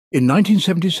In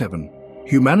 1977,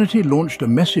 humanity launched a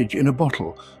message in a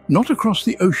bottle, not across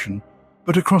the ocean,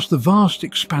 but across the vast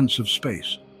expanse of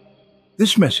space.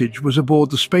 This message was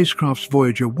aboard the spacecrafts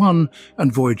Voyager 1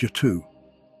 and Voyager 2.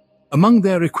 Among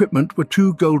their equipment were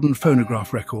two golden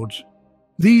phonograph records.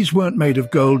 These weren't made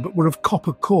of gold, but were of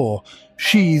copper core,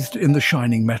 sheathed in the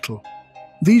shining metal.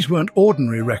 These weren't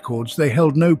ordinary records. They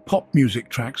held no pop music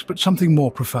tracks, but something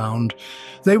more profound.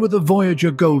 They were the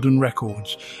Voyager Golden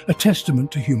Records, a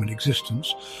testament to human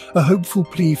existence, a hopeful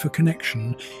plea for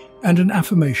connection, and an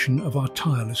affirmation of our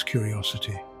tireless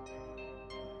curiosity.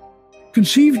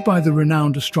 Conceived by the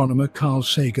renowned astronomer Carl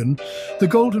Sagan, the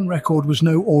Golden Record was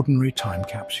no ordinary time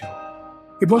capsule.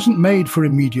 It wasn't made for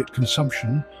immediate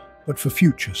consumption, but for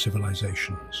future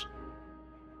civilizations.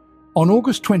 On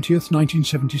August 20th,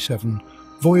 1977,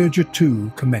 Voyager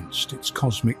 2 commenced its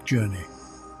cosmic journey.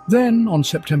 Then, on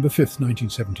September 5th,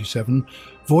 1977,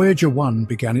 Voyager 1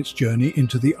 began its journey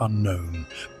into the unknown,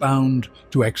 bound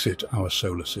to exit our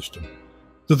solar system.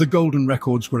 The Golden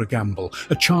Records were a gamble,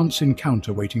 a chance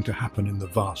encounter waiting to happen in the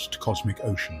vast cosmic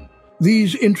ocean.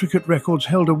 These intricate records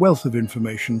held a wealth of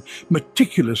information,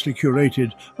 meticulously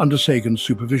curated under Sagan's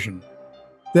supervision.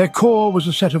 Their core was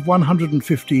a set of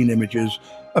 115 images,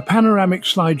 a panoramic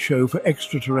slideshow for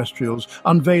extraterrestrials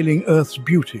unveiling Earth's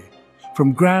beauty,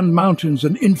 from grand mountains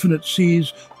and infinite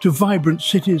seas to vibrant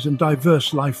cities and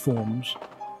diverse life forms.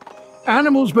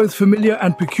 Animals both familiar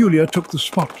and peculiar took the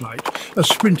spotlight: a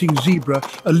sprinting zebra,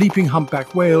 a leaping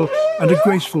humpback whale, and a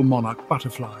graceful monarch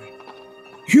butterfly.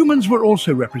 Humans were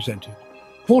also represented.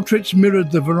 Portraits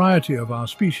mirrored the variety of our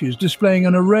species, displaying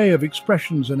an array of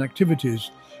expressions and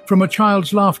activities, from a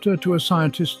child's laughter to a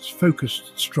scientist's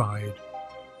focused stride.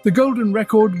 The Golden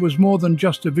Record was more than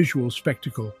just a visual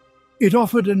spectacle. It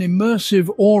offered an immersive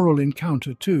oral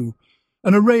encounter too.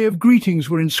 An array of greetings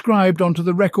were inscribed onto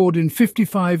the record in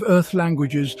 55 Earth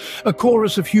languages, a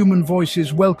chorus of human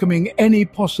voices welcoming any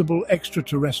possible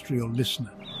extraterrestrial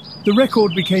listener. The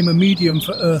record became a medium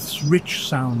for Earth's rich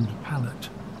sound palette.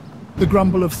 The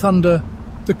grumble of thunder,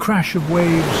 the crash of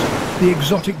waves, the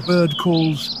exotic bird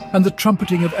calls, and the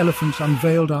trumpeting of elephants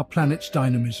unveiled our planet's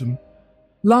dynamism.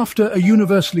 Laughter, a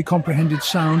universally comprehended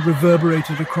sound,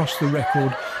 reverberated across the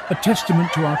record, a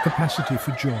testament to our capacity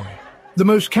for joy. The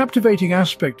most captivating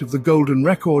aspect of the Golden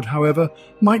Record, however,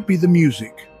 might be the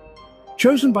music.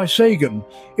 Chosen by Sagan,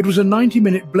 it was a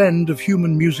 90-minute blend of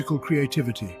human musical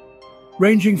creativity,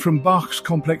 ranging from Bach's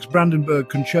complex Brandenburg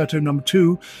Concerto No.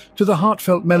 2 to the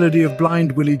heartfelt melody of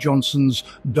Blind Willie Johnson's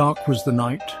 "Dark Was the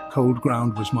Night, Cold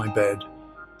Ground Was My Bed."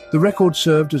 The record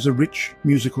served as a rich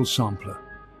musical sampler.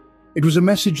 It was a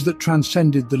message that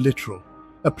transcended the literal,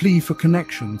 a plea for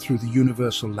connection through the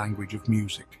universal language of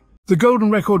music. The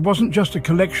Golden Record wasn't just a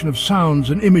collection of sounds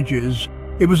and images,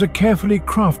 it was a carefully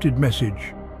crafted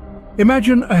message.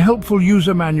 Imagine a helpful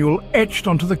user manual etched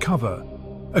onto the cover.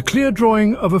 A clear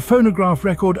drawing of a phonograph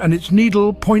record and its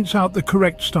needle points out the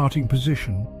correct starting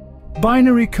position.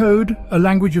 Binary code, a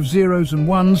language of zeros and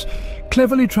ones,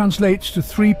 cleverly translates to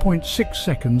 3.6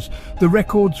 seconds the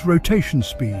record's rotation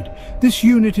speed. This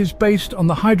unit is based on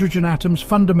the hydrogen atom's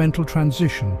fundamental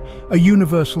transition, a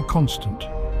universal constant.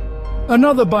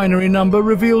 Another binary number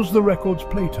reveals the record's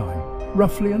playtime,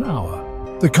 roughly an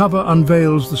hour. The cover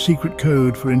unveils the secret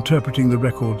code for interpreting the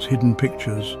record's hidden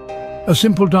pictures. A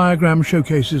simple diagram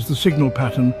showcases the signal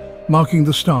pattern, marking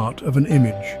the start of an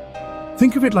image.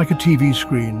 Think of it like a TV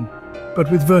screen, but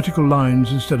with vertical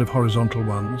lines instead of horizontal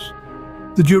ones.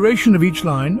 The duration of each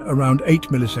line, around 8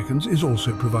 milliseconds, is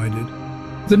also provided.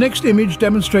 The next image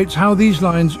demonstrates how these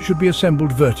lines should be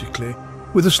assembled vertically,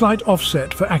 with a slight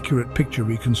offset for accurate picture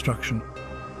reconstruction.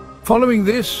 Following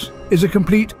this is a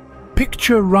complete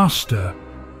picture raster,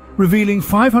 revealing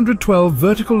 512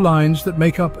 vertical lines that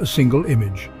make up a single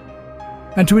image.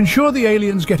 And to ensure the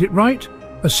aliens get it right,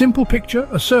 a simple picture,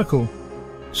 a circle,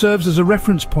 serves as a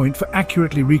reference point for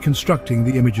accurately reconstructing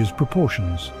the image's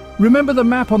proportions. Remember the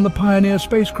map on the Pioneer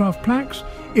spacecraft plaques?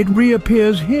 It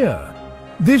reappears here.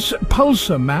 This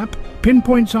Pulsar map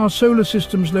pinpoints our solar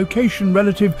system's location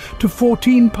relative to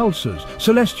 14 pulsars,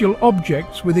 celestial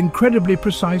objects with incredibly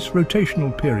precise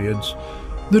rotational periods.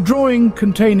 The drawing,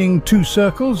 containing two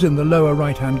circles in the lower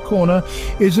right-hand corner,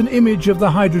 is an image of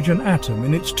the hydrogen atom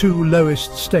in its two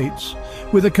lowest states,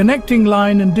 with a connecting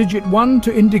line and digit 1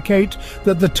 to indicate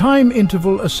that the time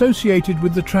interval associated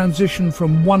with the transition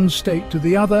from one state to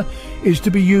the other is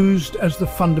to be used as the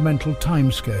fundamental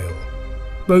timescale,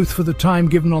 both for the time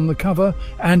given on the cover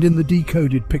and in the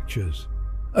decoded pictures.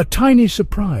 A tiny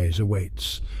surprise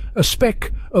awaits, a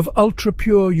speck of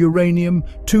ultra-pure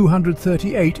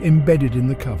uranium-238 embedded in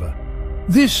the cover.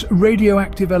 This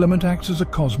radioactive element acts as a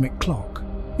cosmic clock,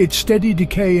 Its steady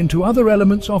decay into other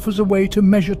elements offers a way to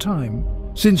measure time.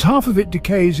 Since half of it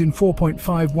decays in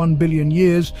 4.51 billion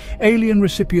years, alien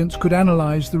recipients could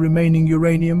analyze the remaining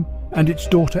uranium and its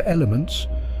daughter elements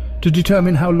to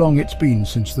determine how long it's been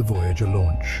since the Voyager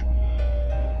launch.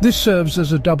 This serves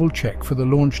as a double check for the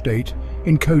launch date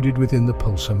encoded within the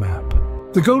Pulsar map.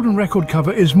 The Golden Record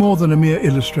cover is more than a mere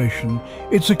illustration.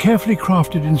 It's a carefully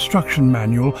crafted instruction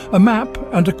manual, a map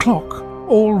and a clock,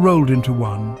 all rolled into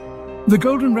one. The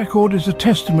Golden Record is a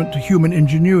testament to human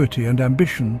ingenuity and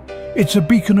ambition. It's a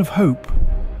beacon of hope,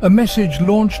 a message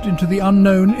launched into the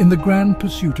unknown in the grand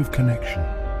pursuit of connection.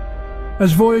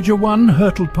 As Voyager 1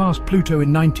 hurtled past Pluto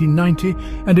in 1990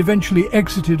 and eventually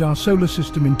exited our solar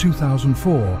system in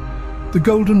 2004, the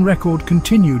Golden Record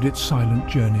continued its silent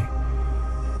journey.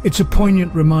 It's a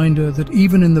poignant reminder that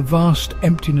even in the vast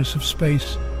emptiness of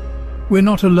space, we're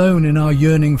not alone in our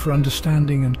yearning for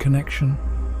understanding and connection.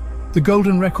 The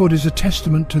Golden Record is a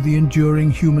testament to the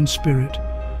enduring human spirit,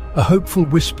 a hopeful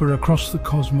whisper across the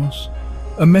cosmos,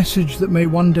 a message that may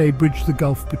one day bridge the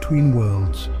gulf between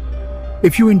worlds.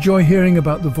 If you enjoy hearing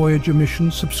about the Voyager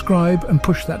mission, subscribe and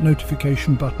push that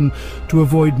notification button to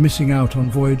avoid missing out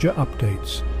on Voyager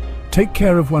updates. Take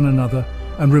care of one another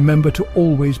and remember to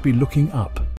always be looking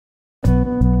up.